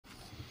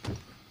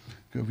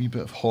Got a wee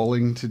bit of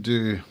hauling to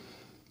do.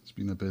 It's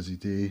been a busy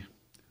day.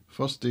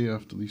 First day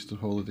after the Easter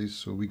holidays,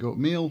 so we got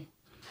mail.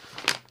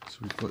 So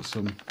we've got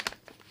some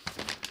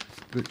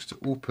books to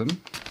open,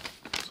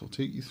 so I'll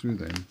take you through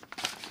them.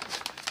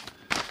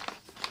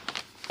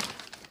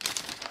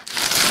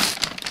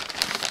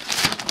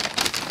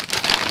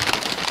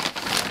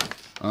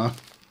 Ah,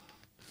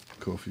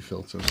 coffee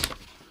filters.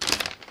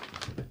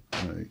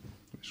 Right,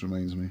 which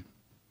reminds me.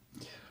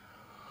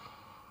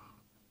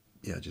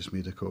 Yeah, I just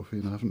made a coffee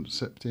and I haven't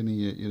sipped any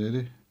yet. You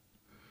ready?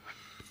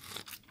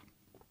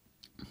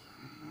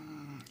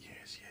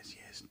 Yes, yes,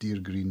 yes. Deer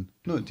Green.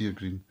 Not Deer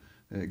Green.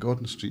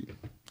 Gordon Street.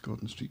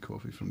 Gordon Street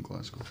coffee from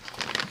Glasgow.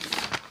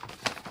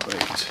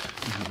 Right,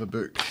 we have a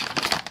book.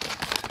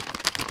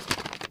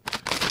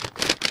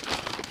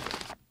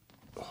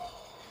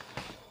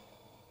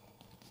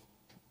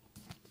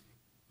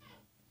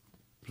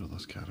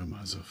 Brothers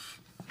Karamazov.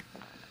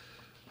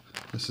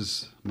 This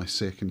is my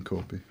second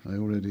copy. I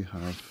already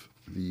have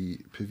the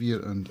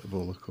Pevere and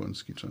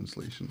Volokonsky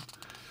translation.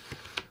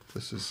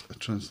 This is a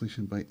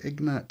translation by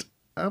Ignat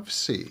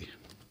Avse.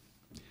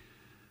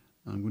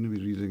 I'm going to be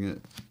reading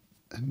it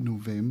in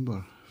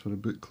November for a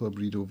book club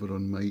read over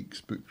on Mike's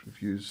book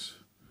reviews.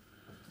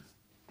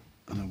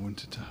 And I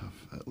wanted to have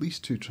at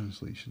least 2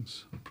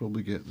 translations. I'll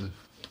probably get the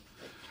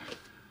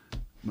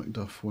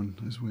Macduff one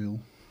as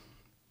well.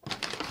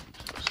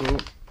 So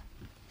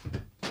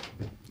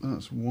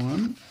that's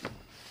one.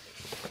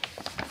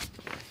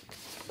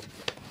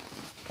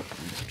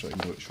 Try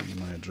and not show you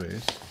my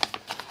address.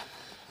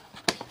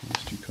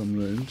 Once you come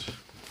round.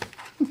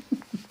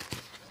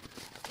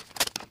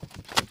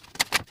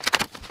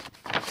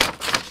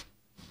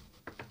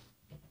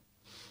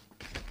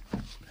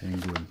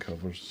 Penguin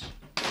covers.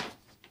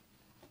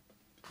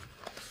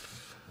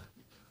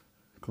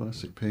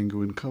 Classic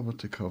penguin cover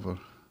to cover.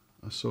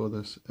 I saw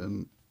this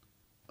in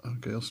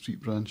Argyle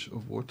Street branch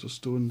of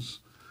Waterstones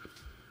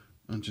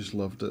and just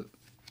loved it.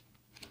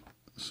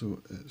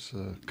 So it's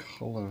a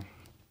colour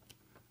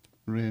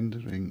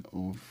rendering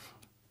of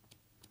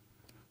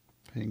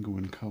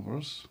penguin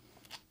covers.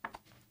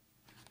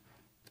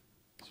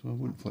 So I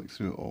won't flick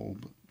through it all,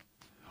 but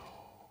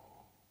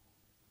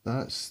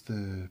that's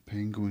the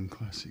Penguin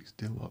Classics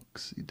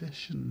Deluxe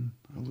Edition.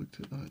 I looked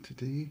at that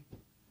today.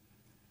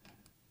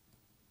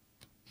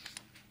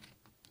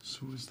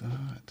 So is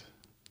that.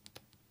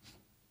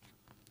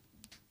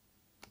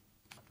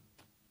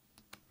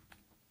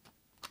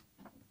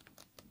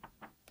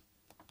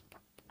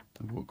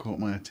 And what caught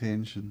my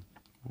attention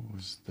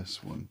was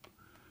this one,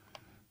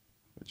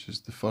 which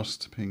is the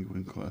first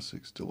Penguin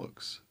Classics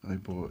Deluxe I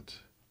bought.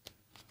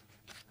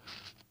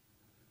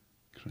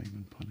 Crime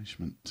and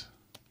Punishment.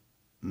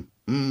 Oh,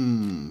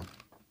 and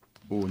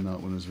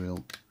that one as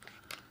well,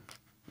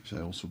 which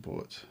I also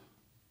bought.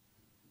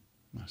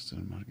 Master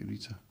and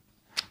Margarita.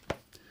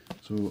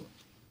 So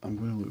I'm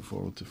going to look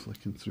forward to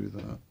flicking through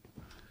that.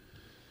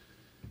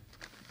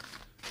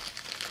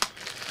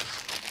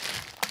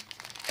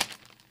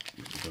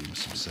 Done with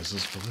some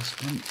scissors for this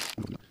one.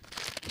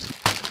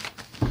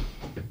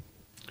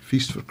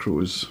 Feast for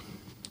Crows,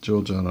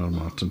 George R.R.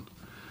 Martin.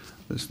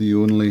 It's the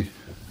only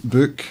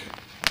book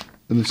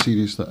in the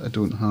series that I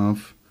don't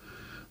have.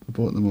 I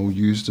bought them all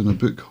used in a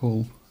book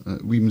haul at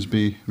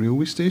Weemsby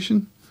railway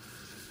station,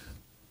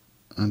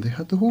 and they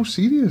had the whole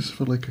series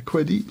for like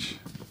 £1 each.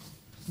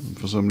 And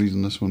for some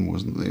reason this one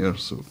wasn't there,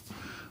 so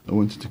I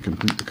wanted to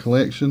complete the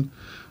collection.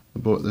 I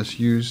bought this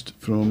used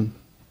from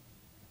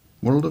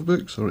World of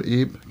Books or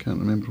Abe, I can't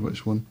remember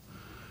which one,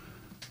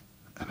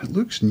 and it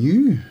looks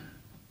new.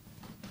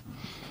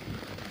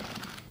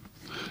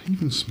 It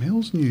even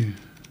smells new.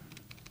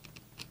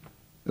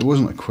 It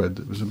wasn't £1,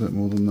 it was a bit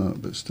more than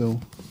that, but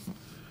still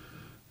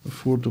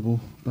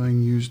affordable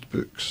buying used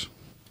books.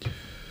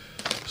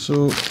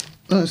 So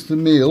that's the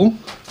mail.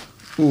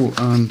 Oh,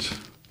 and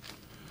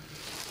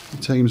the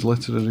Times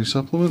Literary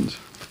Supplement.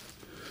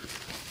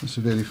 That's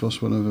the very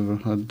first one I've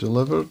ever had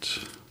delivered.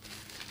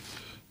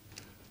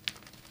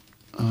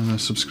 And I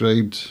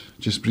subscribed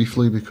just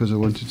briefly because I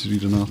wanted to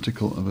read an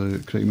article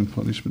about Crime and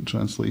Punishment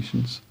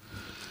translations.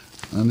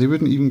 And they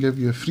wouldn't even give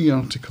you a free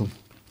article.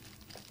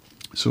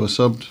 So I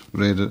subbed,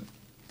 read it,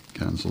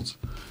 cancelled.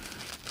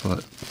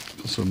 But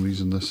for some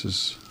reason this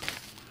has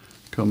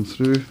come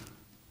through.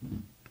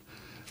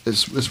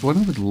 It's one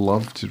I would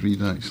love to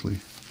read actually.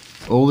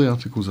 All the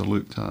articles I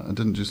looked at, I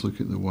didn't just look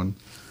at the one.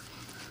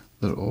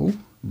 They're all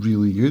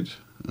really good,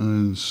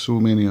 and so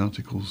many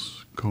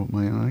articles caught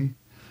my eye.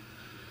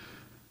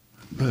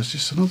 But it's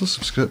just another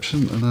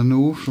subscription, and I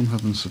know from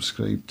having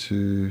subscribed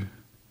to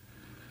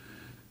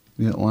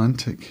The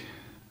Atlantic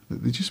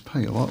that they just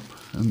pile up,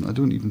 and I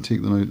don't even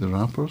take them out the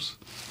wrappers.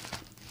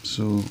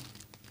 So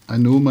I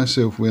know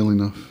myself well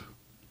enough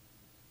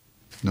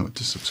not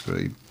to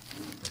subscribe.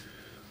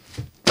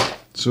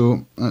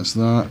 So that's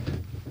that.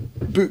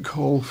 Book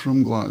haul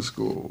from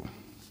Glasgow.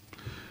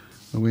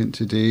 I went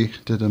today,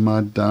 did a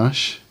mad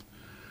dash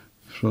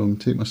from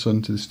take my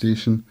son to the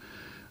station,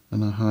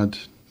 and I had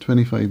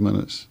 25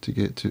 minutes to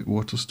get to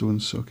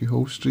Waterstones,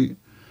 Sauchiehall Street,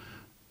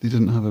 they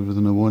didn't have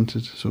everything I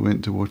wanted, so I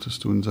went to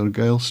Waterstones,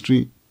 Argyle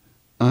Street,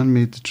 and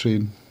made the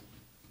train.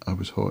 I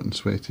was hot and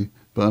sweaty,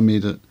 but I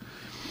made it.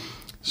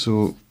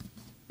 So,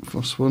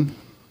 first one,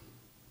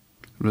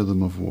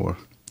 Rhythm of War.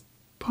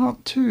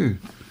 Part 2.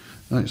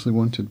 I actually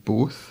wanted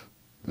both,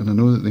 and I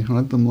know that they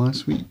had them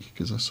last week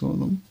because I saw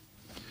them,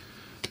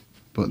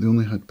 but they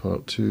only had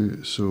part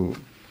 2, so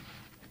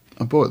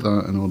I bought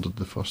that and ordered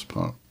the first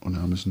part on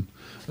Amazon.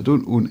 I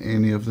don't own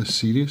any of this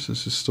series.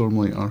 This is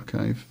Stormlight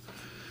Archive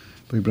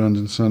by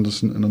Brandon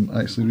Sanderson, and I'm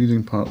actually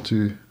reading part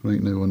 2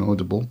 right now on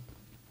Audible,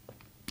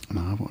 and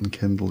I have it on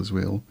Kindle as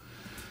well.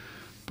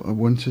 But I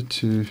wanted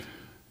to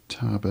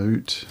tab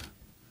out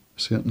a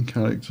certain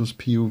character's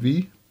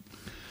POV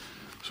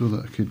so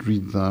that I could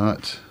read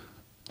that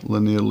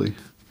linearly.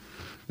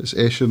 It's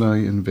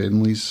Eshonai and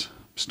Venley's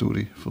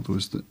story, for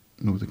those that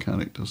know the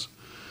characters.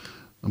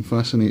 I'm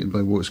fascinated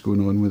by what's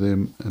going on with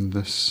them in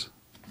this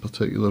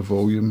particular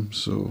volume,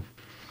 so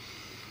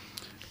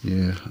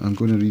yeah, I'm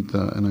going to read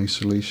that in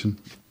isolation.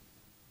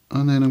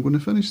 And then I'm going to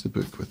finish the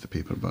book with the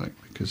paperback,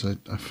 because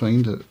I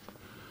find it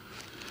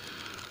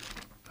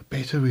a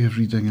better way of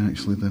reading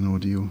actually than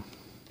audio,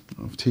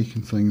 of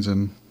taking things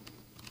in.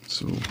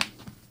 So,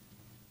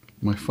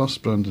 my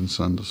first Brandon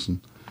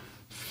Sanderson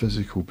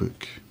physical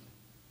book.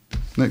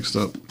 Next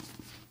up,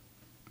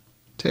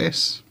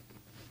 Tess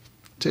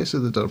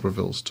of the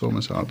D'Urbervilles,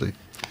 Thomas Hardy.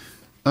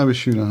 I was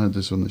sure I had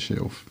this on the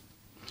shelf.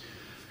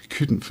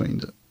 Couldn't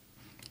find it.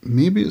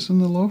 Maybe it's in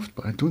the loft,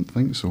 but I don't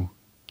think so.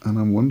 And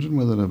I'm wondering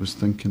whether I was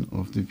thinking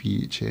of the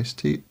VHS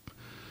tape.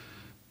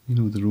 You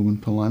know, the Roman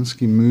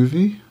Polanski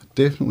movie.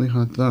 Definitely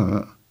had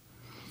that.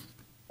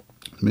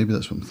 Maybe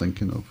that's what I'm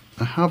thinking of.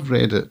 I have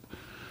read it,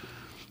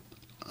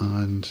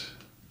 and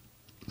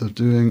they're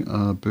doing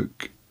a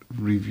book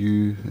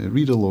review,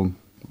 read-along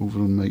over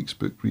on Mike's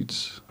Book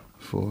Reads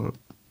for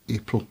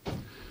April.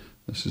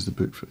 This is the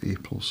book for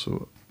April,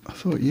 so I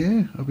thought,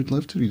 yeah, I would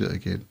love to read it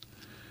again.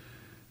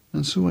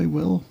 And so I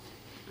will.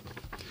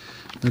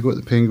 I got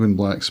the Penguin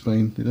Black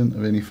Spine. They didn't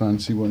have any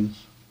fancy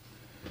ones.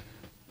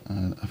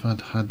 And if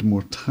I'd had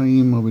more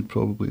time, I would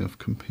probably have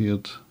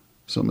compared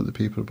some of the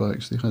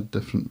paperbacks. They had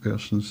different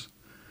versions.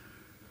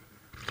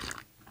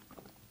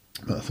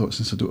 But I thought,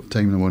 since I don't have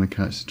time and I want to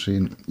catch the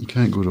train, you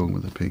can't go wrong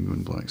with the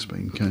Penguin Black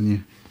Spine, can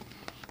you?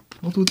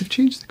 Although they've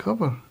changed the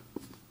cover.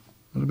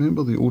 I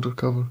remember the older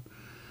cover,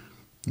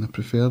 and I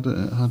preferred it.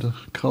 It had a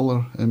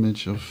colour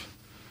image of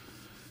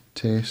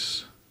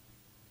Tess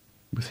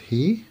with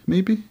hay,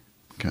 maybe?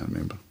 Can't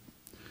remember.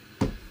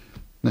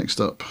 Next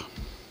up,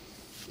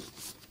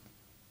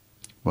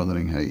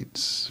 Wuthering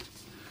Heights,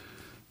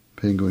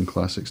 Penguin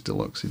Classics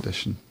Deluxe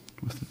Edition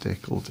with the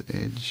deckled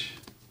edge.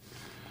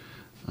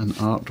 An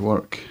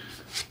artwork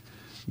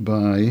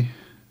by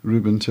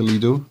Ruben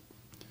Toledo.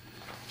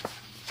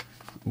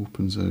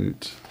 Opens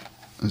out.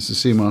 It's the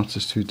same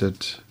artist who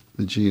did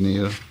the Jane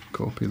Eyre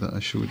copy that I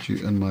showed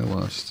you in my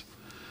last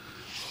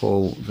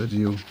haul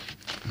video.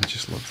 I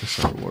just love this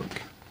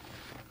artwork.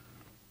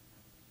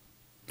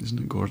 Isn't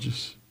it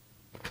gorgeous?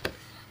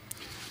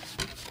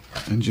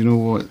 And you know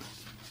what?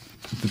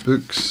 The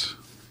books,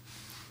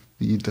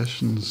 the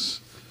editions,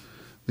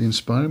 they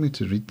inspire me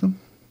to read them.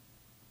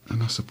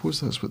 And I suppose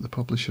that's what the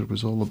publisher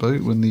was all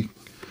about when they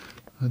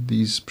had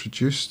these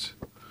produced.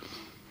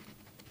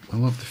 I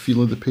love the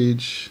feel of the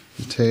page,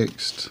 the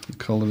text, the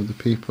colour of the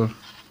paper.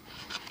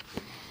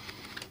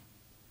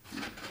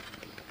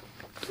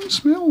 Don't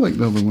smell like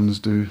the other ones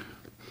do.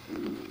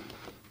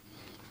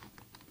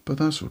 But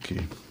that's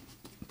okay.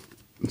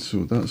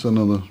 So that's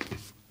another.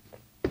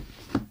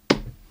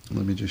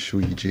 Let me just show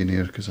you Jane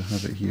Eyre, because I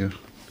have it here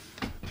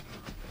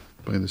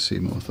by the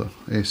same author,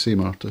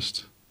 same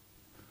artist.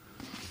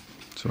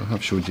 So I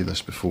have showed you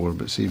this before,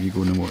 but save you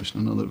going and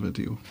watching another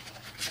video.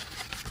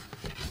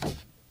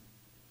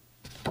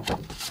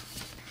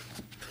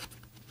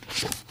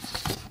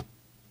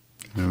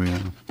 There we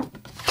are.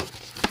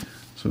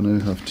 So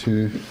now I have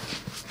two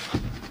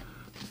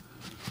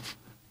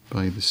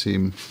by the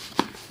same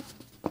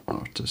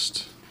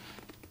artist.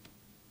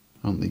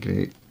 Aren't they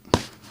great?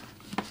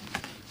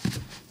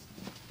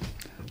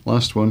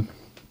 Last one.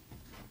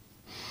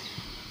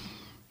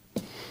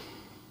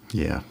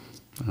 Yeah,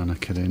 Anna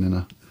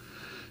Karenina.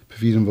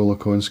 Paviran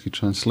Volokhonsky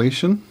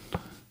translation.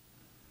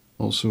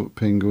 Also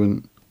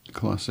Penguin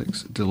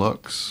Classics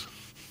Deluxe.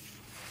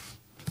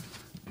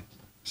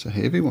 It's a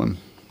heavy one.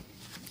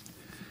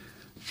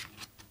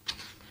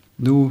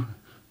 No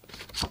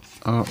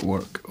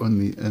artwork on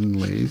the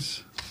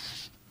inlays.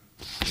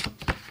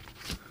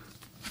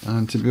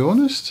 And to be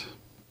honest,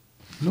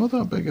 not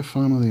that big a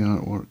fan of the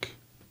artwork.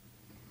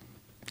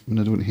 I mean,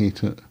 I don't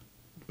hate it,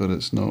 but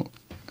it's not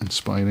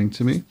inspiring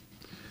to me.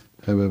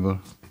 However,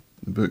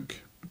 the book...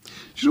 Do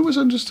you know what's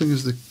interesting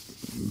is the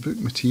book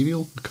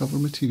material, the cover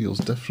material is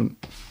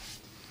different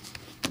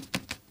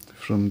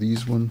from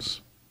these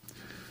ones.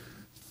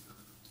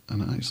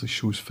 And it actually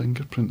shows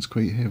fingerprints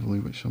quite heavily,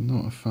 which I'm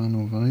not a fan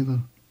of either.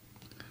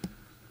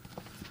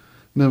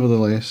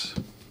 Nevertheless,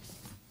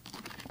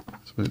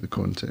 it's about the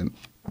content.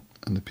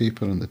 And the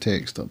paper and the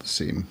text are the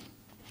same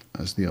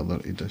as the other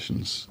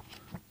editions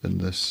in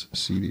this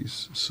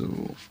series.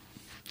 So,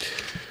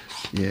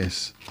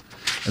 yes,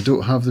 I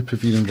don't have the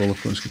Pavilion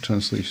Voloponsky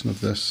translation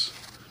of this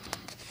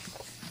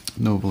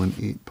novel in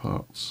 8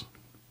 parts.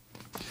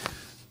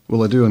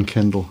 Well, I do on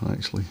Kindle,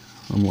 actually.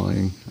 I'm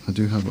lying. I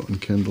do have it on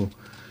Kindle.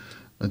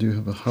 I do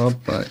have a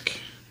hardback,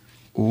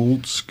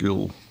 old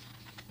school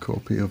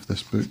copy of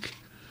this book.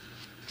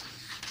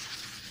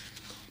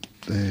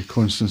 The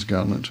Constance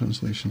Garnett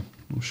translation.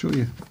 I'll show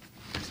you.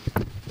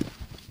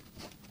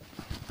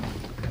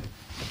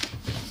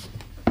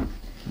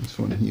 This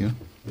one here.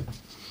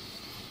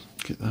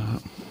 Look at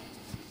that.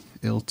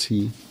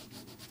 LT.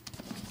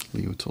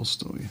 Leo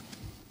Tolstoy.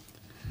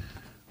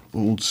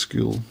 Old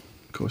school.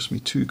 Cost me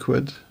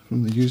 £2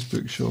 from the used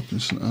bookshop in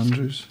St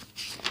Andrews.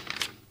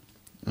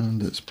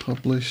 And it's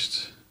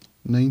published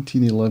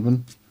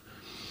 1911.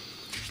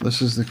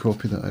 This is the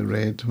copy that I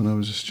read when I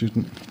was a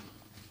student.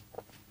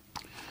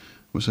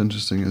 What's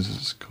interesting is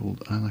it's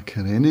called Anna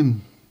Karenina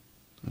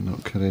and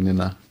not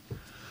Karenina.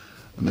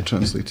 And the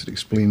translator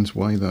explains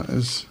why that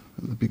is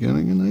at the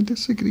beginning, and I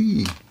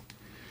disagree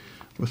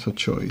with her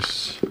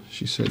choice.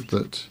 She said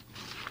that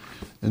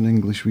in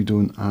English we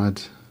don't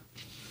add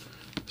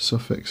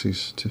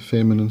suffixes to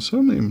feminine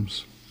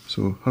surnames.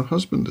 So her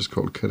husband is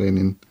called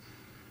Karenin,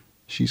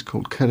 she's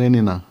called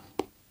Karenina.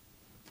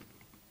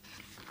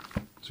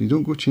 So you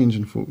don't go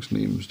changing folks'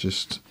 names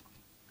just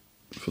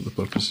for the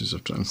purposes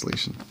of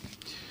translation.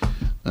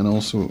 And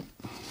also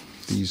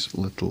these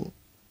little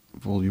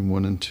volume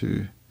 1 and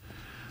 2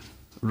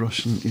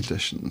 Russian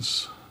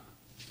editions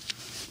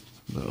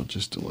that are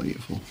just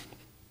delightful.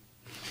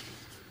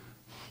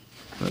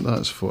 But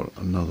that's for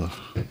another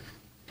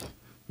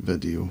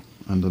video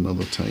and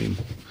another time.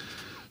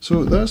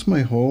 So that's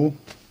my haul.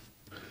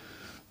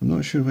 I'm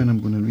not sure when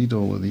I'm going to read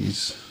all of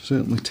these.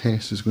 Certainly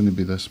Tess is going to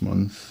be this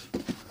month.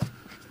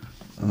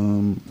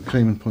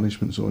 Crime and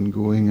Punishment's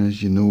ongoing,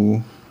 as you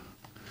know.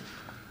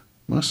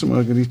 Master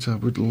Margarita I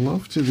would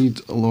love to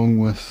read along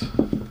with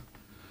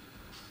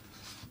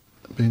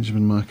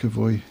Benjamin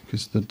McAvoy,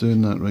 because they're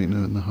doing that right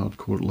now in the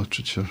Hardcore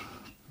Literature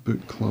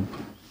Book Club.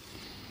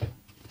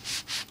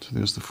 So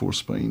there's the 4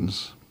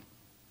 spines.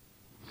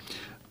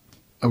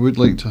 I would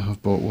like to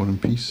have bought War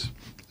and Peace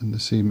in the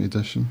same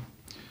edition,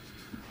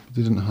 but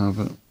they didn't have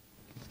it.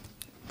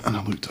 And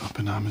I looked it up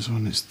on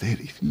Amazon, it's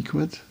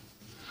 £33.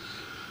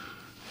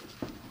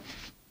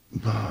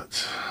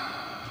 But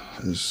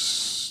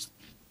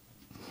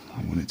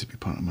I want it to be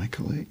part of my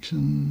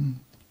collection.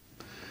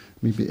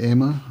 Maybe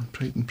Emma,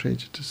 Pride and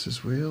Prejudice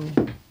as well.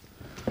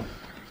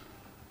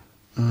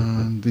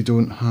 And they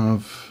don't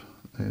have,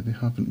 they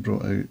haven't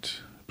brought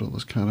out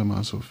Brothers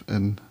Karamazov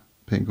in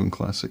Penguin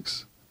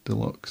Classics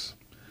Deluxe.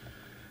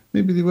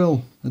 Maybe they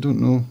will, I don't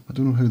know. I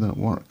don't know how that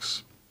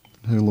works,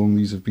 and how long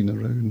these have been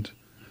around.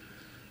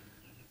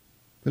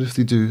 But if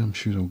they do, I'm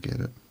sure I'll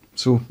get it.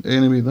 So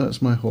anyway,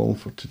 that's my haul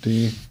for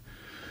today.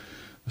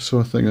 I saw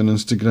a thing on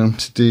Instagram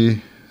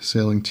today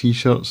selling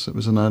t-shirts. It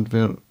was an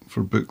advert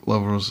for book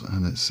lovers,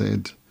 and it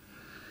said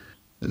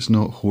it's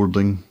not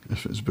hoarding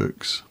if it's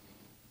books.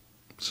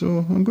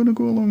 So I'm going to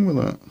go along with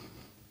that.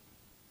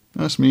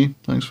 That's me.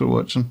 Thanks for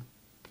watching.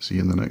 See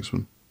you in the next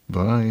one.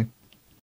 Bye.